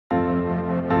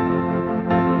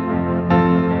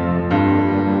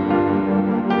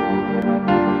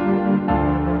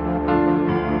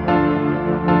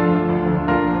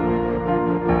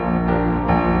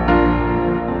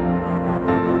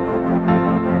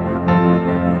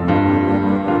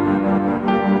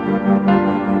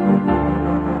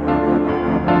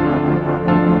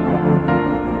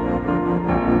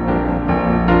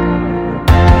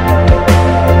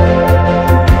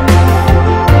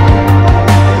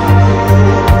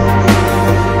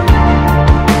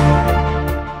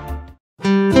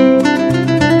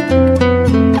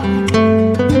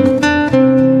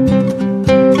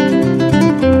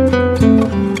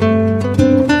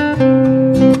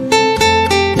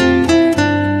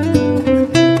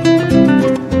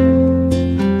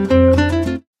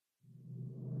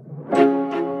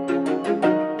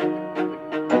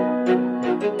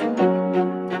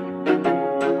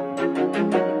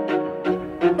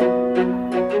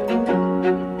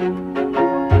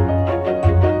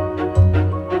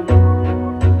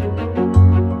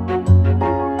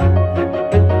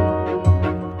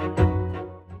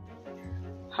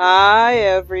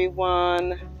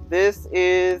This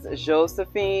is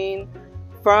Josephine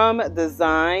from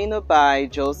Design by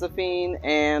Josephine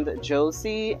and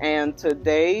Josee, and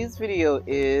today's video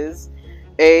is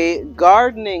a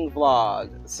gardening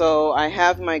vlog. So I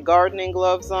have my gardening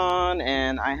gloves on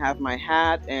and I have my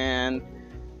hat and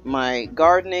my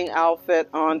gardening outfit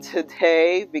on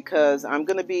today because I'm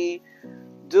going to be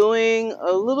doing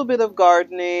a little bit of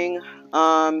gardening.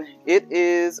 It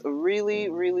is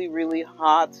really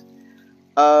hot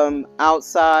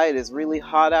outside. It's really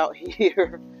hot out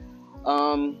here.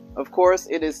 Of course,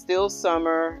 it is still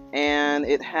summer and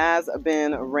it has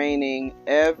been raining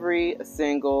every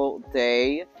single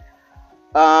day.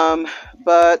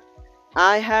 But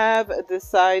I have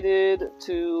decided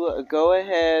to go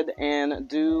ahead and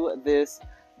do this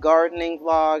gardening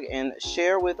vlog and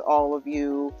share with all of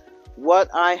you what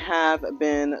I have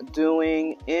been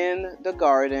doing in the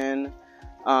garden,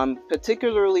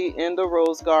 particularly in the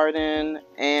rose garden.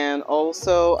 And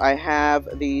also I have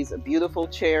these beautiful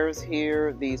chairs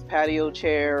here, these patio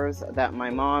chairs that my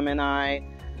mom and I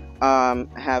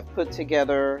have put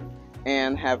together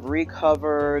and have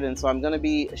recovered. And so I'm going to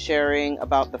be sharing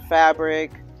about the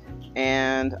fabric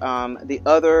and the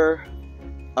other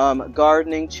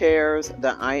gardening chairs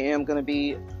that I am going to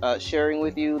be sharing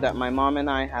with you that my mom and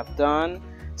I have done.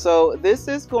 So this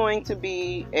is going to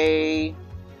be a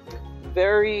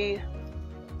very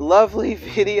lovely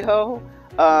video,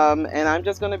 and I'm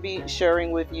just going to be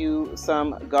sharing with you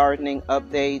some gardening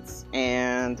updates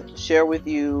and share with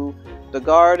you the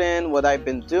garden, what I've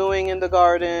been doing in the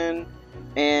garden,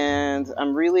 and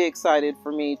I'm really excited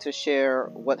for me to share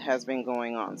what has been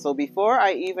going on. So before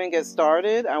I even get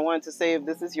started, I want to say, if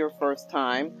this is your first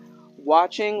time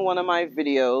watching one of my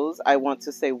videos, I want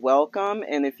to say welcome.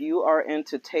 And if you are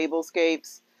into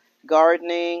tablescapes,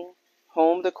 gardening,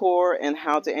 home decor, and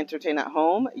how to entertain at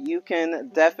home, you can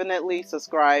definitely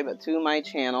subscribe to my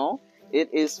channel. It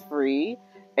is free.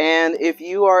 And if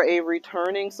you are a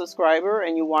returning subscriber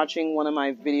and you're watching one of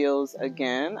my videos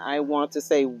again, I want to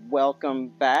say welcome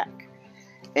back.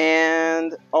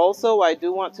 And also I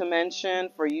do want to mention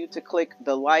for you to click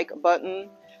the like button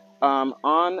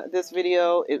on this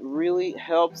video. It really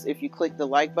helps if you click the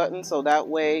like button, so that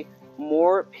way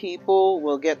more people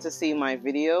will get to see my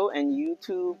video and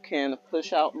YouTube can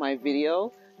push out my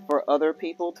video for other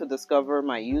people to discover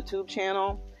my YouTube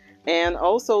channel. And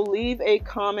also leave a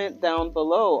comment down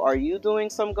below. Are you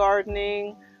doing some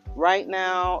gardening right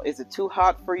now? Is it too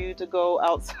hot for you to go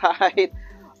outside?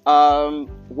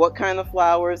 What kind of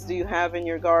flowers do you have in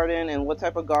your garden, and what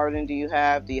type of garden do you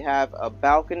have? Do you have a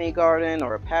balcony garden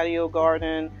or a patio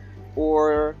garden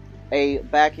or a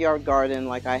backyard garden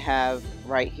like I have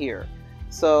right here?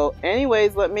 So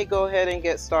anyways, let me go ahead and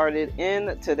get started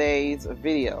in today's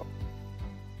video.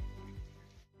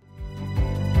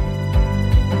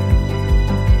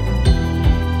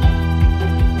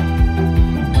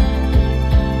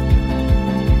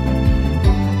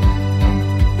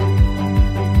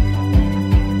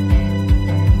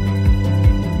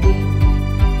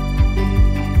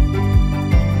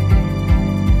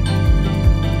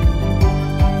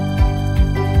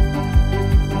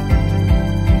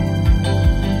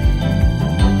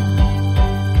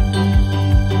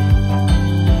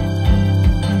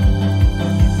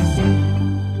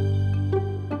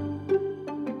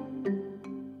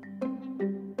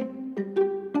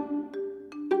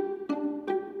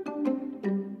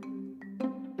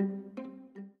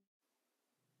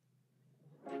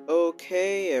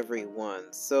 Okay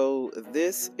everyone, so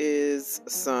this is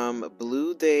some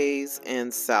Blue Days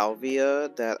and Salvia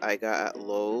that I got at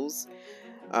Lowe's.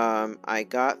 I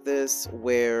got this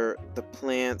where the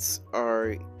plants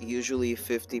are usually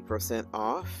 50%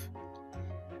 off.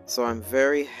 So I'm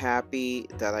very happy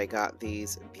that I got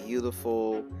these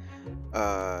beautiful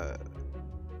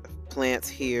plants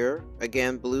here.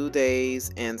 Again, Blue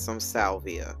Days and some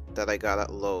Salvia that I got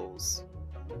at Lowe's.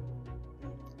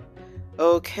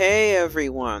 Okay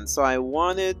everyone, so I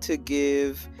wanted to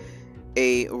give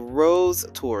a rose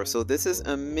tour. So this is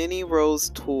a mini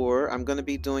rose tour. I'm going to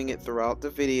be doing it throughout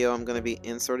the video. I'm going to be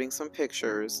inserting some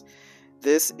pictures.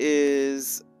 This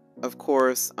is, of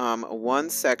course, one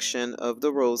section of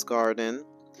the rose garden,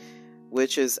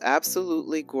 which is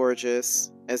absolutely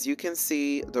gorgeous. As you can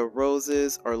see, the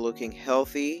roses are looking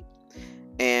healthy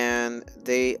and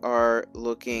they are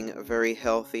looking very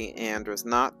healthy, and there's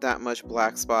not that much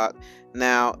black spot.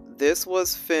 Now, this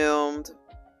was filmed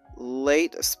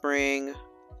late spring,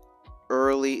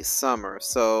 early summer,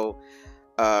 so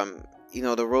you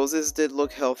know, the roses did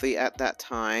look healthy at that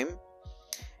time.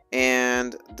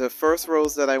 And the first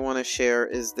rose that I want to share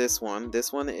is this one.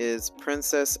 This one is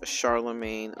Princess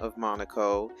Charlemagne of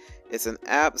Monaco. It's an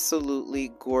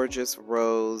absolutely gorgeous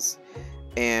rose,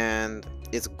 and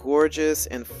it's gorgeous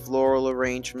in floral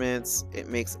arrangements. It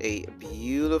makes a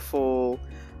beautiful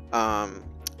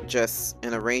just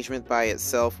an arrangement by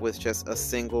itself with just a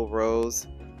single rose.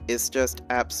 It's just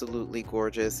absolutely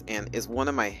gorgeous and is one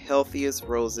of my healthiest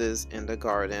roses in the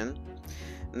garden.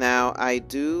 Now I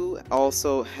do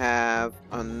also have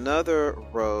another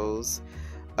rose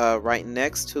right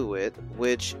next to it,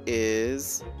 which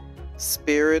is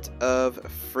Spirit of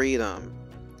Freedom.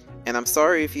 And I'm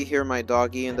sorry if you hear my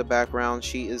doggie in the background,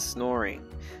 she is snoring.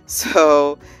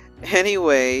 So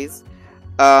anyways,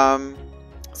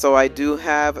 so I do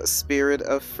have Spirit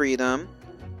of Freedom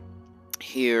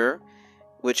here,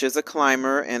 which is a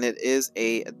climber, and it is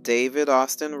a David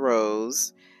Austin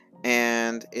rose,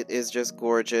 and it is just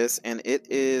gorgeous, and it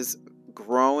is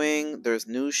growing. There's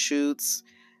new shoots,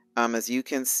 as you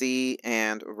can see,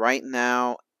 and right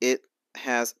now it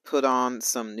has put on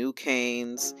some new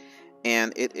canes,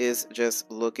 and it is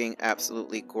just looking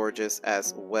absolutely gorgeous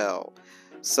as well.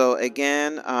 So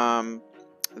again,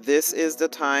 this is the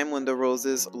time when the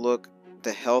roses look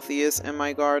the healthiest in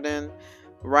my garden.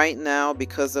 Right now,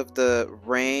 because of the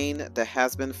rain that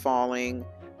has been falling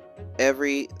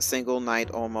every single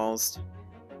night almost,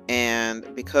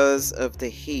 and because of the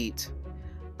heat,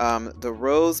 the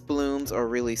rose blooms are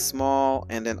really small,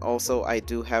 and then also I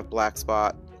do have black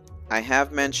spot. I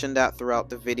have mentioned that throughout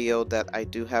the video that I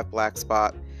do have black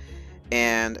spot,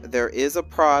 and there is a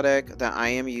product that I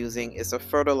am using. It's a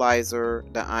fertilizer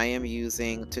that I am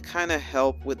using to kind of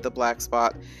help with the black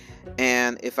spot.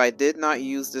 And if I did not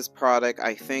use this product,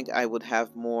 I think I would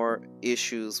have more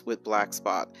issues with black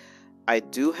spot. I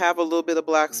do have a little bit of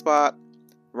black spot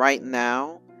right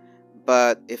now,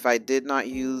 but if I did not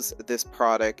use this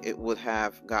product, it would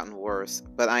have gotten worse.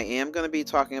 But I am going to be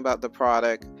talking about the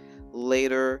product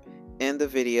later in the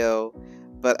video,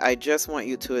 but I just want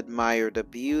you to admire the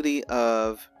beauty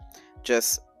of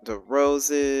just the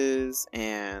roses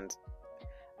and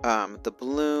the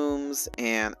blooms,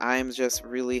 and I'm just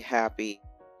really happy.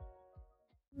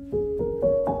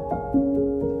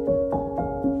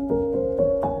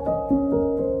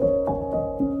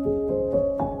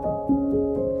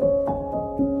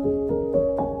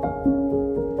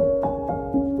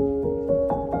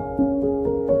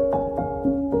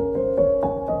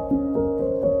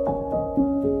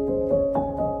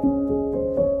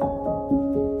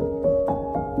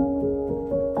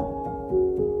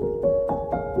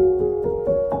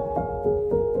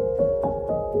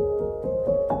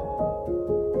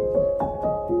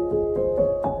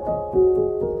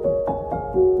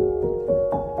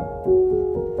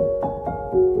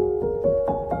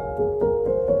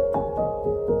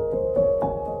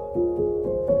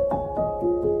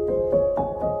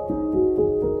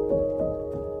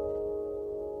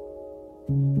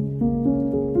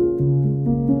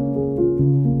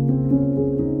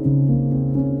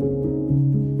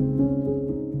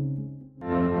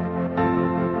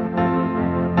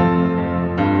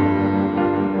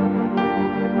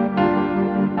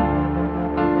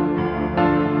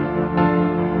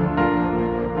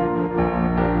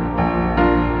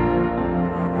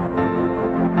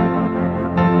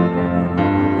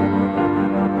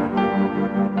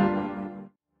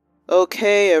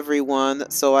 Okay, everyone,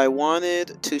 so I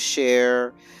wanted to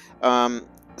share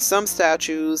some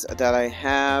statues that I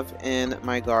have in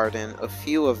my garden, a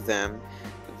few of them.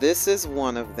 This is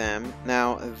one of them.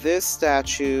 Now, this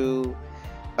statue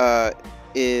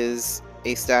is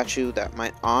a statue that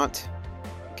my aunt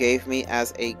gave me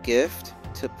as a gift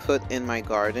to put in my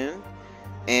garden,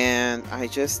 and I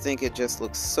just think it just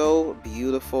looks so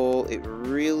beautiful. It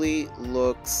really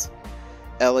looks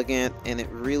elegant, and it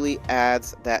really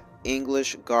adds that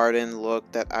English garden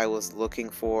look that I was looking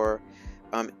for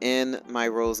in my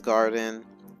rose garden,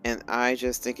 and I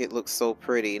just think it looks so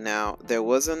pretty. Now, there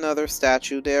was another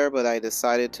statue there, but I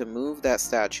decided to move that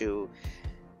statue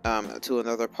to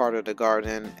another part of the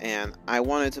garden, and I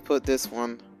wanted to put this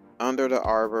one under the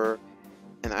arbor,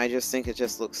 and I just think it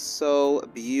just looks so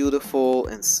beautiful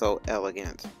and so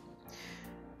elegant.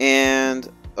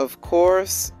 And of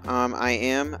course, I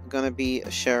am going to be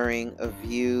sharing a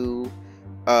view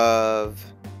of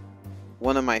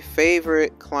one of my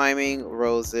favorite climbing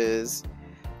roses,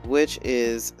 which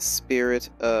is Spirit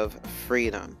of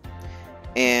Freedom.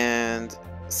 And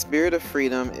Spirit of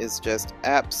Freedom is just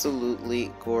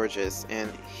absolutely gorgeous,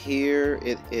 and here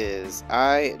it is.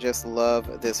 I just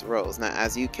love this rose. Now,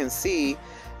 as you can see,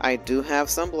 I do have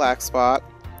some black spot,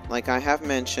 like I have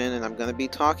mentioned, and I'm going to be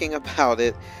talking about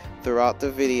it throughout the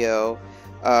video.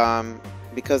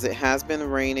 because it has been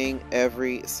raining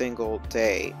every single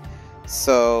day.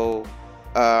 So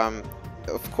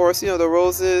of course, you know, the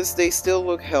roses, they still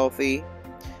look healthy,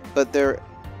 but there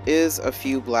is a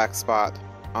few black spots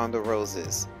on the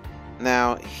roses.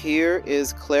 Now here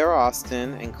is Claire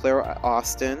Austin, and Claire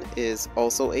Austin is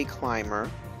also a climber.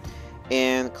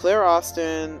 And Claire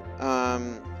Austin,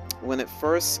 when it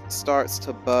first starts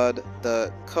to bud,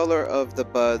 the color of the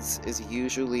buds is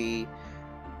usually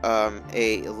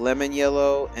a lemon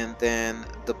yellow, and then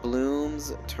the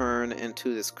blooms turn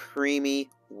into this creamy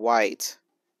white,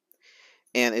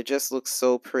 and it just looks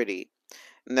so pretty.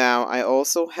 Now I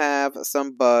also have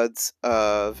some buds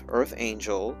of Earth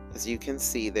Angel, as you can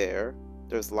see there.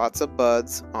 There's lots of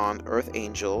buds on Earth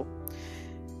Angel.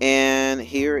 And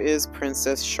here is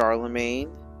Princess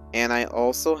Charlemagne, and I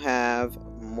also have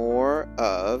more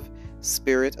of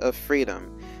Spirit of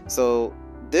Freedom. So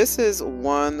this is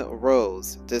one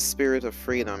rose, this Spirit of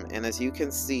Freedom, and as you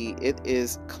can see, it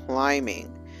is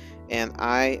climbing, and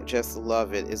I just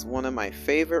love it. It's one of my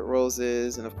favorite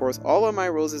roses, and of course all of my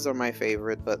roses are my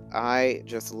favorite, but I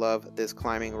just love this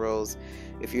climbing rose.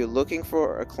 If you're looking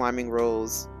for a climbing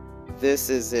rose,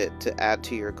 this is it to add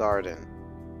to your garden.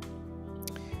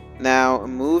 Now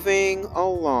moving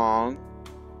along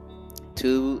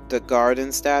to the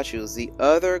garden statues, the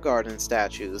other garden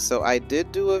statues. So I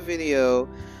did do a video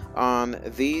on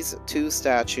these two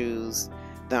statues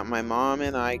that my mom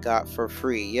and I got for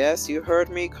free. Yes, you heard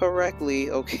me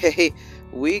correctly, okay?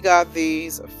 We got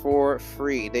these for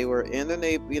free. They were in the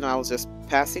neighborhood, you know, I was just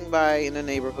passing by in the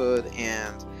neighborhood,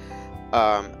 and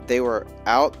they were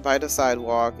out by the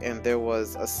sidewalk, and there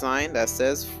was a sign that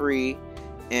says free,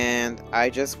 and I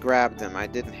just grabbed them. I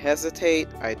didn't hesitate.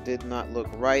 I did not look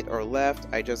right or left.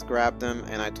 I just grabbed them,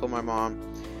 and I told my mom,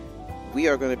 we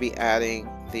are going to be adding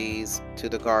these to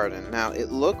the garden. Now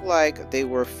it looked like they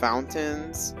were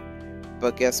fountains,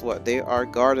 but guess what? They are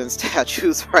garden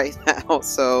statues right now.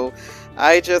 So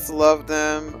I just love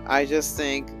them. I just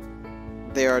think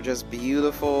they are just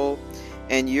beautiful,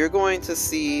 and you're going to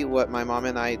see what my mom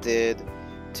and I did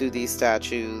to these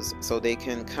statues so they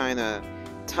can kind of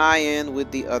tie in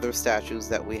with the other statues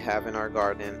that we have in our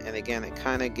garden. And again, it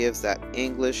kind of gives that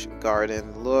English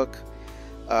garden look,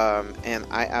 and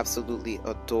I absolutely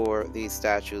adore these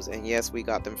statues. And yes, we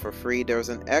got them for free. There's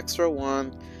an extra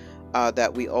one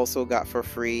that we also got for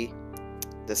free,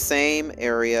 the same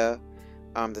area,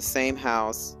 the same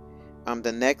house.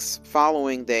 The next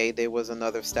following day there was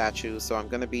another statue, so I'm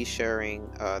going to be sharing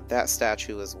that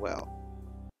statue as well.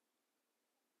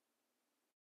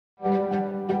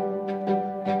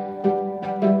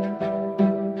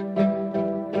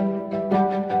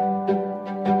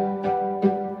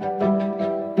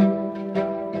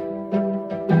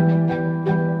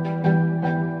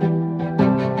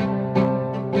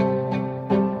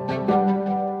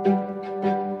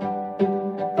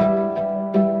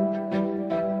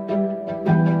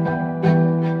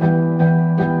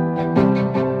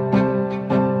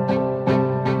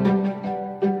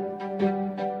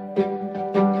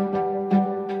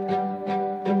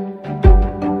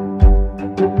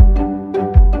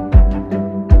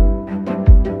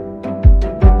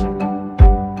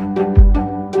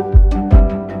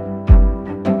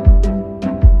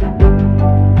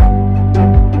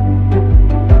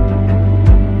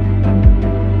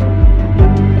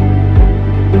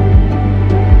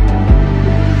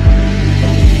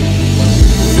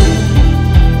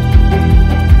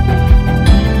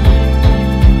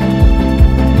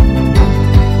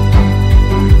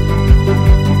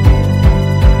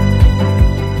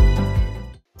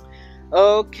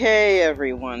 Okay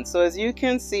everyone, so as you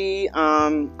can see,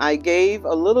 I gave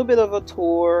a little bit of a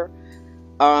tour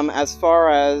as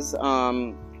far as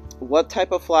what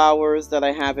type of flowers that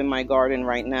I have in my garden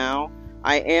right now.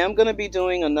 I am going to be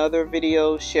doing another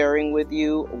video sharing with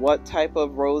you what type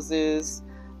of roses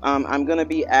I'm going to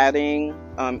be adding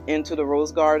into the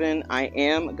rose garden. I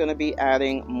am going to be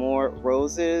adding more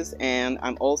roses, and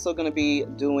I'm also going to be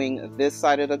doing this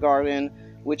side of the garden,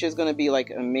 which is going to be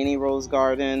like a mini rose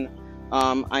garden.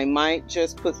 I might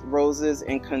just put roses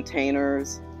in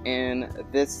containers in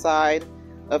this side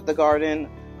of the garden,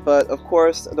 but of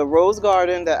course the rose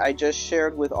garden that I just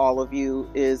shared with all of you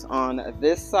is on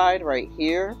this side right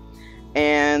here.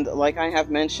 And like I have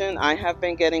mentioned, I have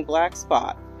been getting black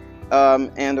spot,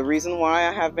 and the reason why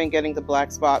I have been getting the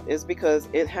black spot is because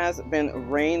it has been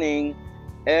raining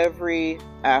every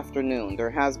afternoon. There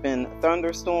has been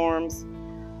thunderstorms,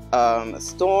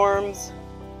 storms,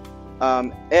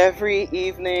 every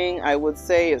evening. I would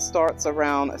say it starts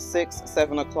around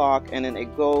 6-7 o'clock, and then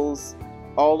it goes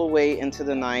all the way into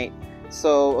the night.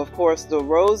 So of course the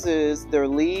roses, their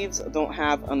leaves don't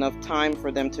have enough time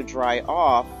for them to dry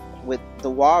off with the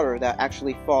water that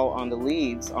actually fall on the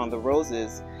leaves, on the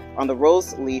roses, on the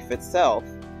rose leaf itself,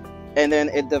 and then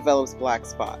it develops black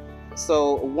spot.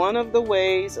 So one of the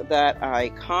ways that I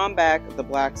combat the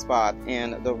black spot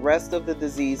and the rest of the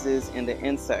diseases and the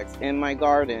insects in my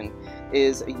garden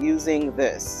is using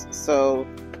this. So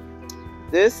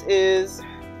this is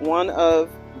one of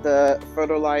the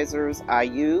fertilizers I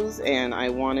use, and I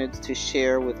wanted to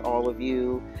share with all of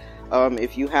you.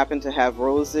 If you happen to have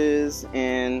roses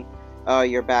in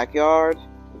your backyard,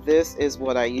 this is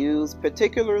what I use.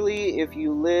 Particularly if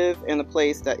you live in a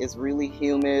place that is really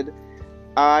humid,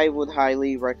 I would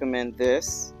highly recommend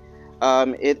this.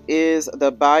 It is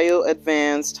the Bio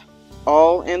Advanced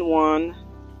All-in-One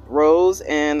Rose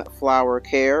and Flower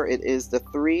Care. It is the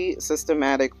 3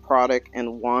 systematic product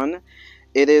in one.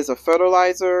 It is a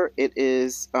fertilizer, it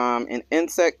is an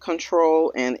insect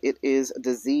control, and it is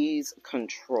disease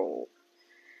control.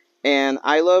 And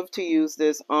I love to use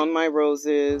this on my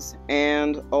roses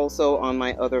and also on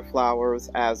my other flowers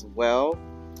as well.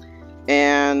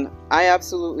 And I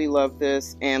absolutely love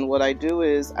this. And what I do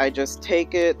is I just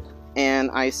take it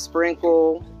and I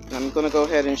sprinkle. I'm going to go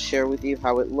ahead and share with you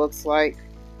how it looks like.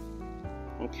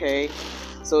 Okay,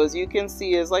 so as you can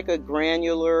see, it's like a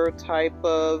granular type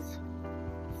of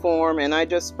form, and I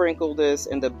just sprinkle this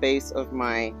in the base of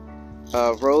my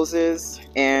roses.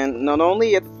 And not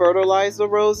only it fertilizes the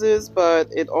roses, but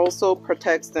it also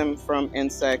protects them from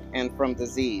insect and from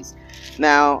disease.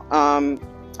 Now,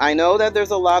 I know that there's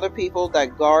a lot of people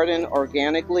that garden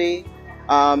organically.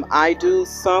 I do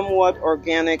somewhat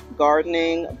organic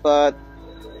gardening, but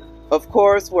of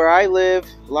course where I live,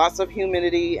 lots of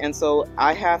humidity, and so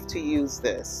I have to use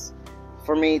this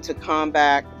for me to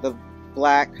combat the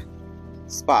black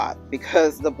spot,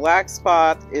 because the black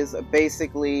spot is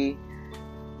basically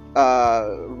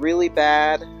really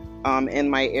bad in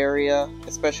my area,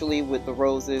 especially with the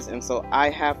roses, and so I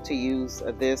have to use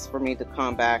this for me to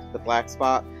combat the black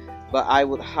spot. But I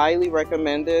would highly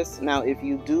recommend this. Now if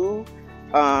you do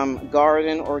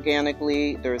garden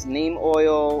organically, there's neem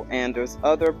oil and there's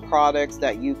other products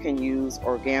that you can use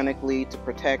organically to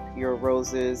protect your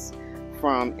roses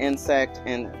from insect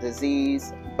and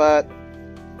disease. But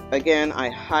again, I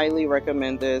highly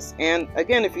recommend this. And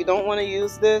again, if you don't want to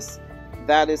use this,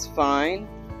 that is fine.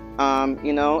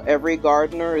 You know, every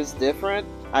gardener is different.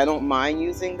 I don't mind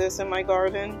using this in my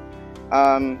garden.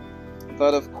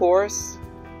 But of course,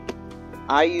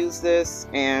 I use this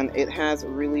and it has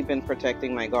really been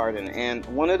protecting my garden. And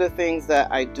one of the things that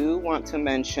I do want to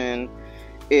mention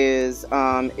is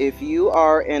if you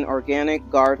are an organic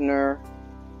gardener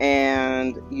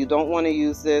and you don't want to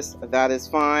use this, that is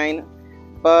fine.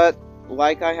 But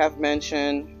like I have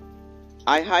mentioned,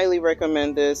 I highly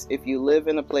recommend this if you live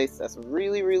in a place that's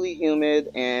really, really humid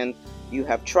and you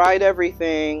have tried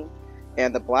everything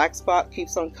and the black spot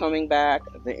keeps on coming back,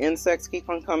 the insects keep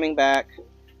on coming back.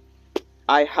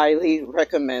 I highly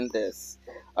recommend this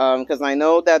because I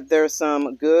know that there's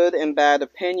some good and bad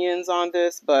opinions on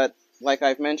this, but like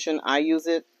I've mentioned, I use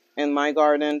it in my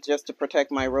garden just to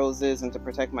protect my roses and to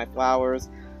protect my flowers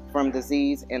from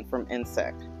disease and from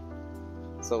insect.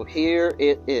 So here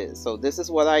it is. So this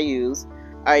is what I use.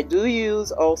 I do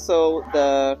use also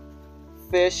the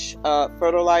fish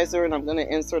fertilizer, and I'm going to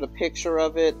insert a picture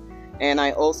of it. And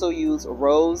I also use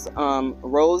rose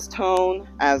tone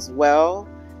as well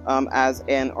as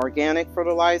an organic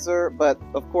fertilizer. But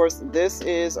of course, this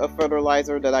is a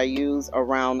fertilizer that I use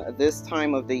around this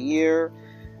time of the year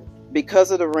because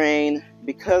of the rain,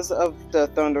 because of the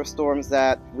thunderstorms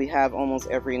that we have almost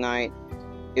every night.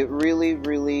 It really,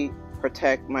 really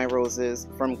protect my roses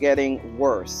from getting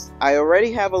worse. I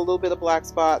already have a little bit of black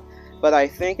spot, but I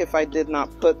think if I did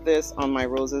not put this on my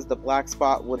roses, the black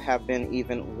spot would have been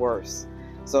even worse.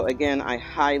 So again, I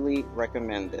highly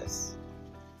recommend this.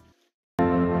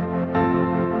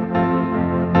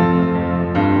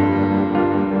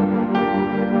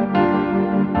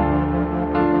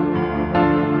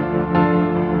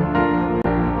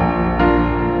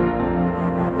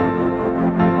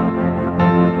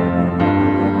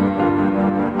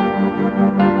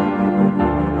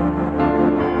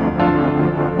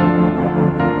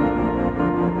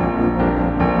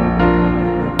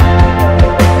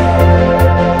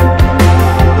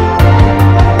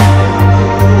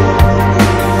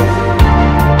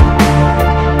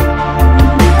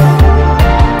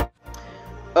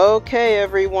 Okay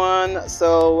everyone,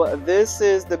 so this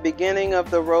is the beginning of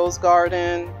the rose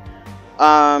garden.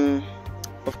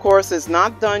 Of course it's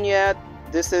not done yet.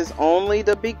 This is only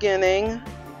the beginning,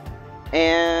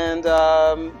 and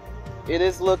it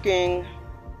is looking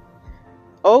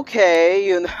Okay,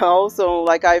 you know, so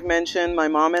like I've mentioned, my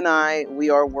mom and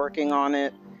we are working on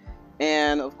it.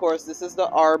 And of course, this is the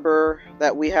arbor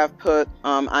that we have put.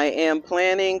 I am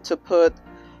planning to put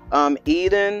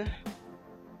Eden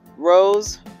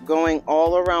rose going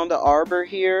all around the arbor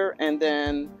here. And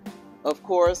then, of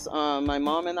course, my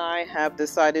mom and I have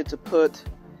decided to put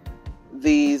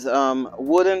these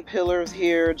wooden pillars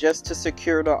here just to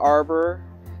secure the arbor.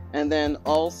 And then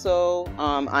also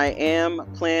I am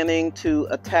planning to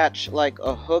attach like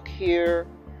a hook here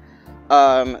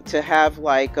to have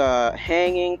like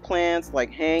hanging plants,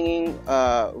 like hanging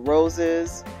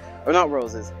roses, or not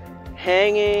roses,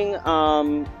 hanging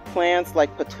plants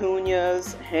like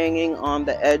petunias hanging on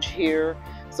the edge here.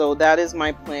 So that is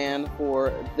my plan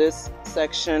for this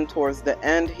section towards the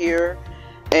end here.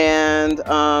 And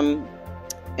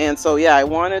so yeah, I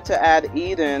wanted to add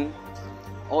Eden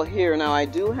all here. Now I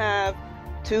do have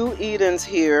 2 Edens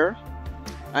here.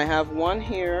 I have one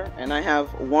here and I have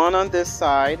one on this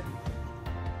side.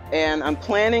 And I'm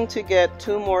planning to get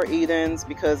 2 more Edens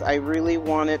because I really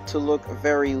want it to look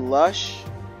very lush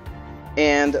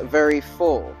and very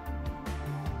full.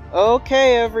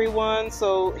 Okay everyone,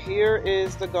 so here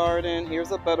is the garden.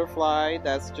 Here's a butterfly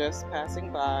that's just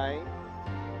passing by.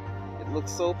 It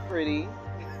looks so pretty.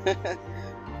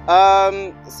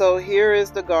 So here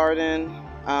is the garden.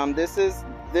 This is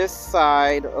this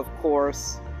side, of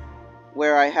course,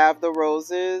 where I have the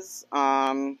roses.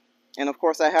 And of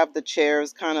course I have the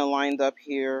chairs kind of lined up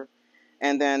here.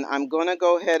 And then I'm going to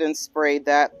go ahead and spray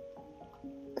that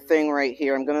thing right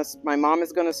here. My mom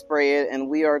is going to spray it, and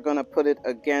we are going to put it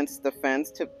against the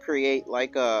fence to create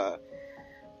like a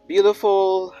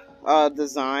beautiful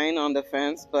design on the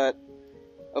fence. But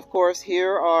of course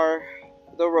here are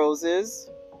the roses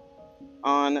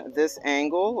on this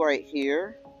angle right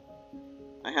here.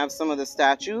 I have some of the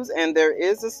statues, and there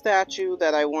is a statue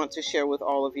that I want to share with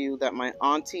all of you that my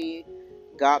auntie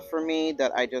got for me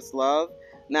that I just love.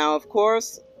 Now, of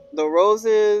course, the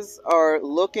roses are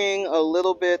looking a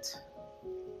little bit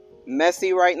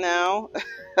messy right now.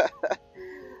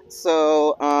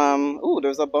 So, ooh,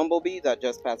 there's a bumblebee that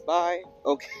just passed by.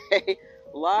 Okay,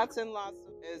 lots and lots.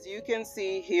 As you can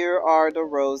see, here are the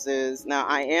roses. Now,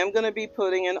 I am going to be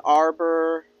putting an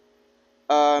arbor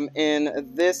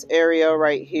in this area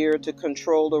right here to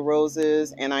control the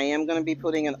roses, and I am going to be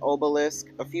putting an obelisk,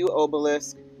 a few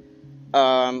obelisks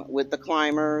with the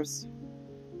climbers.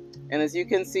 And as you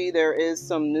can see, there is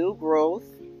some new growth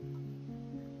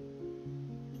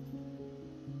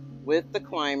with the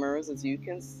climbers, as you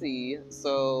can see.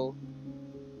 So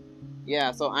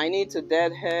yeah, so I need to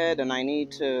deadhead, and I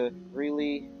need to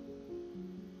really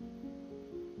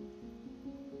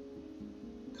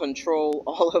control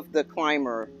all of the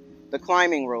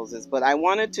climbing roses. But I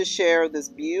wanted to share this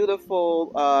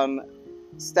beautiful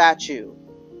statue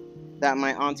that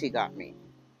my auntie got me.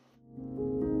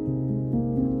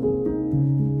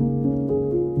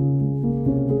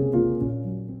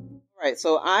 Alright,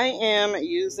 so I am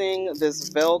using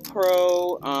this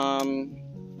Velcro,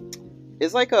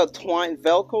 it's like a twine,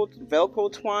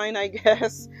 Velcro twine, I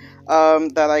guess,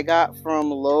 that I got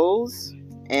from Lowe's,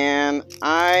 and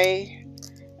I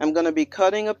am going to be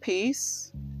cutting a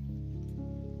piece.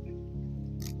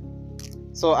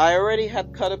 So I already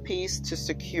had cut a piece to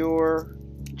secure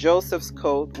Joseph's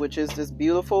coat, which is this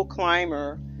beautiful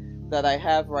climber that I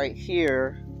have right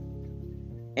here.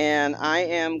 And I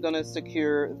am going to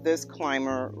secure this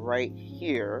climber right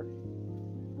here.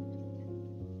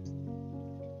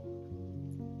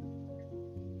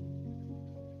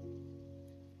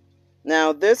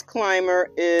 Now this climber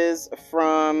is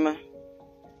from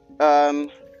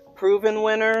Proven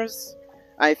Winners.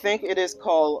 I think it is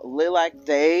called Lilac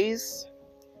Days.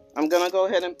 I'm going to go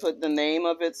ahead and put the name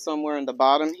of it somewhere in the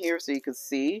bottom here so you can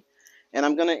see. And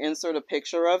I'm going to insert a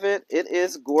picture of it. It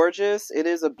is gorgeous. It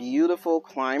is a beautiful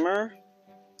climber.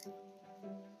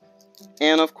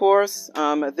 And of course,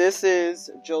 this is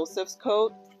Joseph's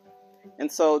coat.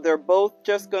 And so they're both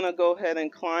just going to go ahead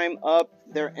and climb up.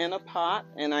 They're in a pot,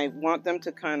 and I want them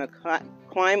to kind of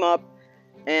climb up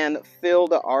and fill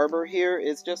the arbor here.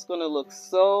 It's just going to look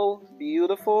so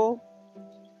beautiful.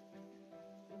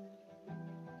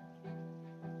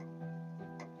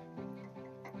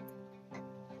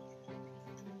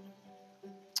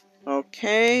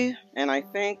 Okay, and I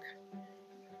think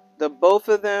the both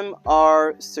of them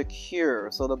are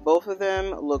secure. So the both of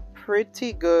them look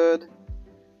pretty good.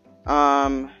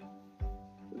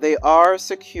 They are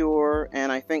secure,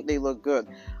 and I think they look good.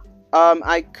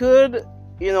 I could,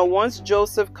 you know, once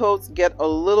Joseph coats get a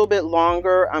little bit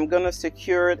longer, I'm going to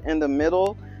secure it in the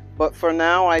middle. But for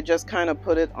now, I just kind of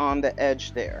put it on the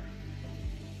edge there.